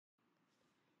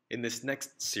In this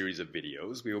next series of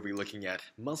videos, we will be looking at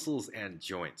muscles and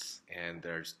joints, and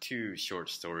there's two short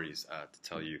stories to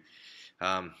tell you.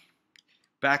 Um,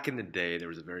 Back in the day, there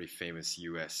was a very famous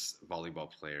U.S.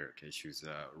 volleyball player. Okay, she was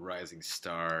a rising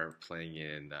star, playing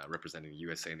in representing the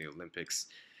USA in the Olympics.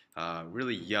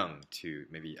 Really young too,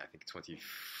 maybe I think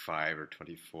 25 or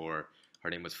 24. Her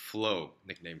name was Flo,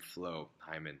 nicknamed Flo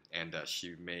Hyman, and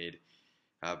she made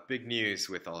big news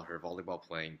with all her volleyball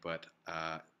playing, but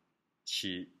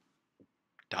she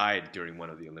died during one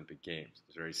of the Olympic Games. It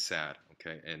was very sad,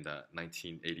 okay, in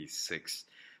 1986.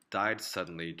 Died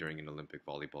suddenly during an Olympic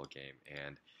volleyball game,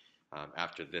 and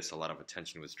after this, a lot of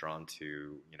attention was drawn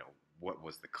to, what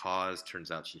was the cause.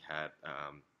 Turns out she had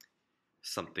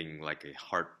something like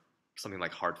heart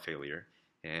failure,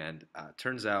 and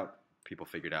turns out people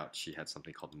figured out she had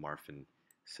something called Marfan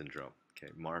Syndrome.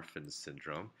 Okay, Marfan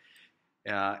Syndrome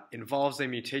involves a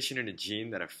mutation in a gene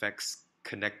that affects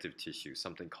connective tissue,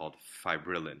 something called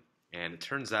fibrillin. And it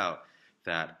turns out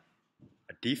that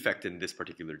a defect in this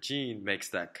particular gene makes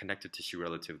that connective tissue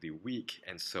relatively weak,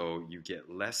 and so you get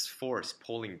less force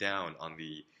pulling down on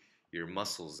your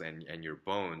muscles and your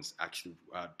bones actually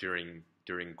during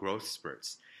growth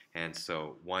spurts. And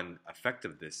so one effect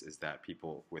of this is that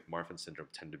people with Marfan syndrome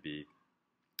tend to be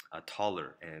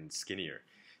taller and skinnier,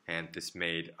 and this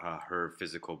made her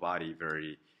physical body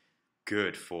very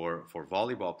good for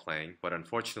volleyball playing. But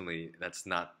unfortunately,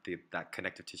 that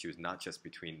connective tissue is not just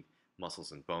between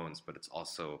muscles and bones, but it's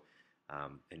also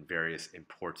in various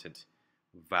important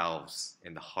valves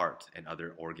in the heart and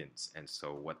other organs. And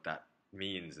so what that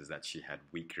means is that she had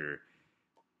weaker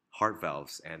heart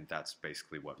valves, and that's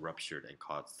basically what ruptured and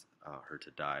caused her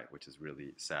to die, which is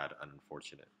really sad and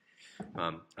unfortunate.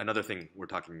 Another thing, we're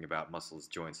talking about muscles,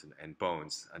 joints, and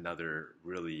bones. Another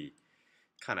really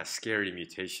kind of scary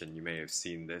mutation. You may have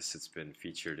seen this. It's been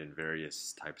featured in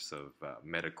various types of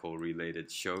medical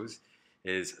related shows.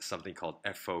 Is something called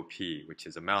FOP, which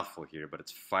is a mouthful here, but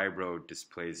it's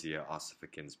fibrodysplasia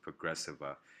ossificans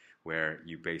progressiva, where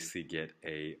you basically get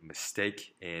a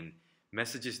mistake in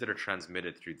messages that are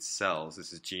transmitted through the cells.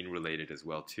 This is gene related as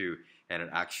well too, and it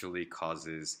actually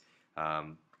causes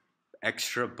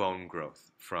extra bone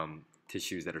growth from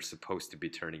tissues that are supposed to be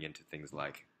turning into things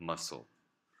like muscle.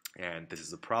 And this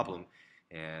is a problem,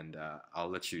 and I'll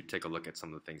let you take a look at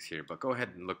some of the things here, but go ahead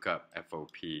and look up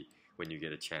FOP when you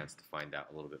get a chance to find out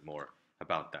a little bit more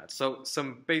about that. So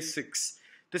some basics.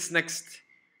 This next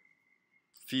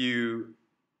few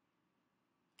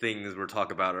things we're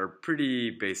talking about are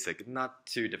pretty basic, not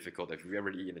too difficult. If you've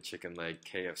ever eaten a chicken leg,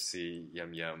 KFC,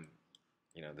 yum yum,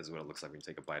 this is what it looks like when you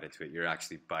take a bite into it. You're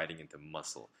actually biting into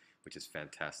muscle, which is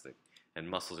fantastic. And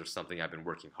muscles are something I've been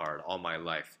working hard all my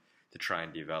life to try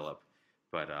and develop,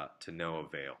 but to no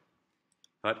avail.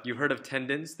 But you've heard of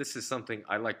tendons. This is something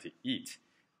I like to eat.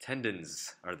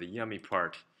 Tendons are the yummy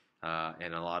part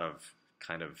in a lot of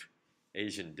kind of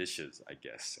Asian dishes, I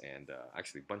guess. And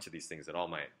actually a bunch of these things that all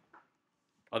my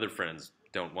other friends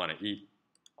don't want to eat,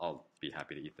 I'll be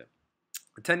happy to eat them.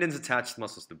 The tendons attach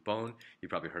muscles to bone. You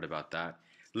probably heard about that.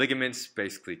 Ligaments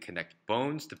basically connect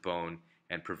bones to bone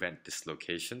and prevent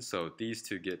dislocation. So these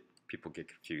two people get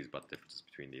confused about the differences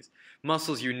between these.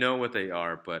 Muscles, you know what they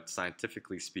are, but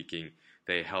scientifically speaking,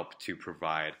 they help to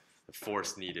provide the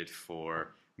force needed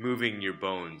for moving your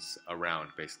bones around,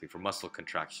 basically, for muscle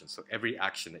contraction. So every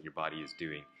action that your body is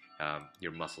doing,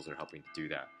 your muscles are helping to do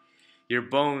that. Your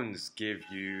bones give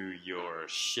you your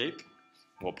shape.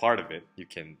 Well, part of it, you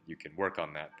can work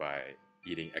on that by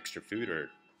eating extra food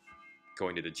or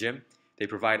going to the gym. They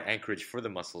provide anchorage for the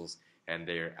muscles, and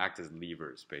they act as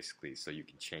levers, basically, so you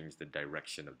can change the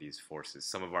direction of these forces.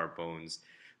 Some of our bones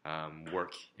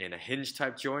work in a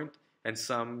hinge-type joint, and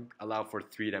some allow for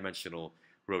three-dimensional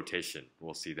rotation.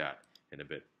 We'll see that in a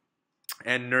bit.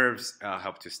 And nerves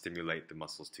help to stimulate the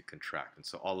muscles to contract. And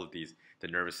so all of these, the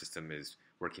nervous system is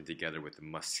working together with the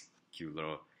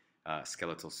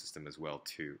musculoskeletal system as well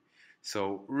too.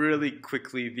 So really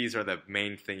quickly, these are the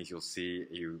main things you'll see.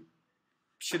 You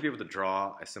should be able to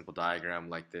draw a simple diagram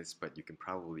like this, but you can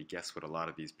probably guess what a lot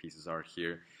of these pieces are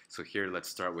here. So here, let's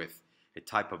start with a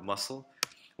type of muscle.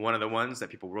 One of the ones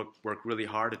that people work really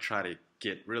hard to try to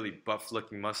get really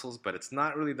buff-looking muscles, but it's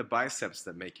not really the biceps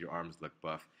that make your arms look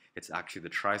buff. It's actually the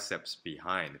triceps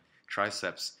behind.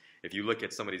 Triceps, if you look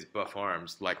at somebody's buff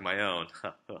arms, like my own,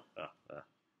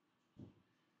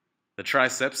 the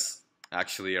triceps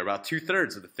actually are about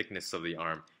 2/3 of the thickness of the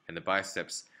arm, and the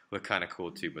biceps look kind of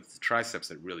cool too, but it's the triceps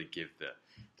that really give the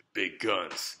big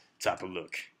guns type of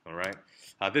look, all right?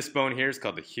 This bone here is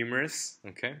called the humerus,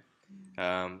 okay?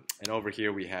 And over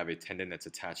here we have a tendon that's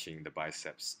attaching the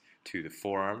biceps to the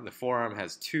forearm. The forearm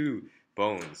has two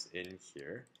bones in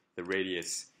here, the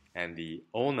radius, and the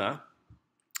ulna.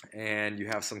 And you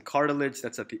have some cartilage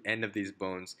that's at the end of these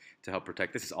bones to help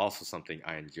protect. This is also something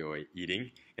I enjoy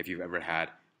eating. If you've ever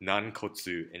had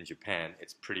nankotsu in Japan,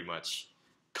 it's pretty much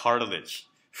cartilage,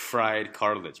 fried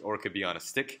cartilage, or it could be on a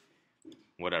stick,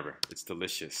 whatever. It's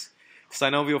delicious.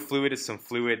 Synovial fluid is some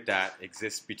fluid that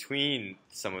exists between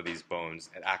some of these bones.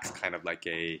 It acts kind of like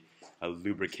a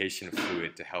lubrication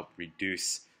fluid to help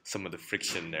reduce some of the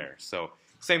friction there. So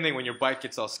same thing, when your bike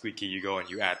gets all squeaky, you go and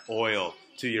you add oil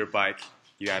to your bike.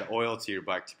 You add oil to your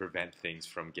bike to prevent things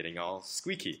from getting all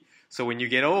squeaky. So when you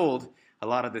get old, a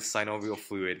lot of this synovial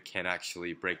fluid can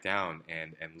actually break down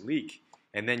and leak.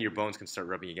 And then your bones can start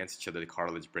rubbing against each other, the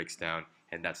cartilage breaks down,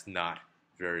 and that's not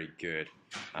very good.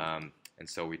 And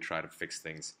so we try to fix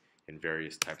things in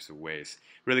various types of ways.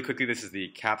 Really quickly, this is the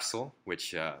capsule,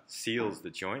 which seals the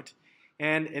joint.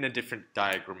 And in a different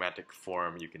diagrammatic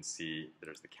form, you can see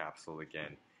there's the capsule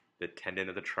again. The tendon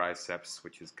of the triceps,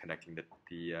 which is connecting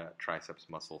the triceps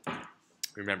muscle.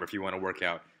 Remember, if you want to work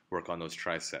out, work on those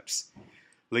triceps.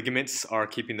 Ligaments are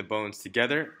keeping the bones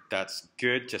together. That's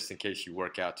good, just in case you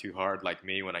work out too hard. Like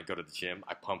me, when I go to the gym,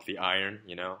 I pump the iron,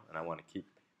 and I want to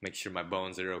make sure my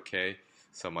bones are okay.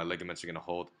 So my ligaments are going to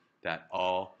hold that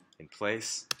all in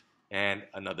place. And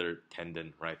another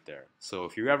tendon right there. So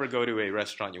if you ever go to a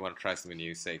restaurant, you want to try something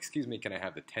new, say, "Excuse me, can I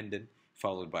have the tendon?"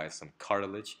 Followed by some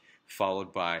cartilage,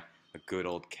 followed by a good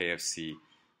old KFC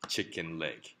chicken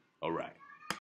leg. All right.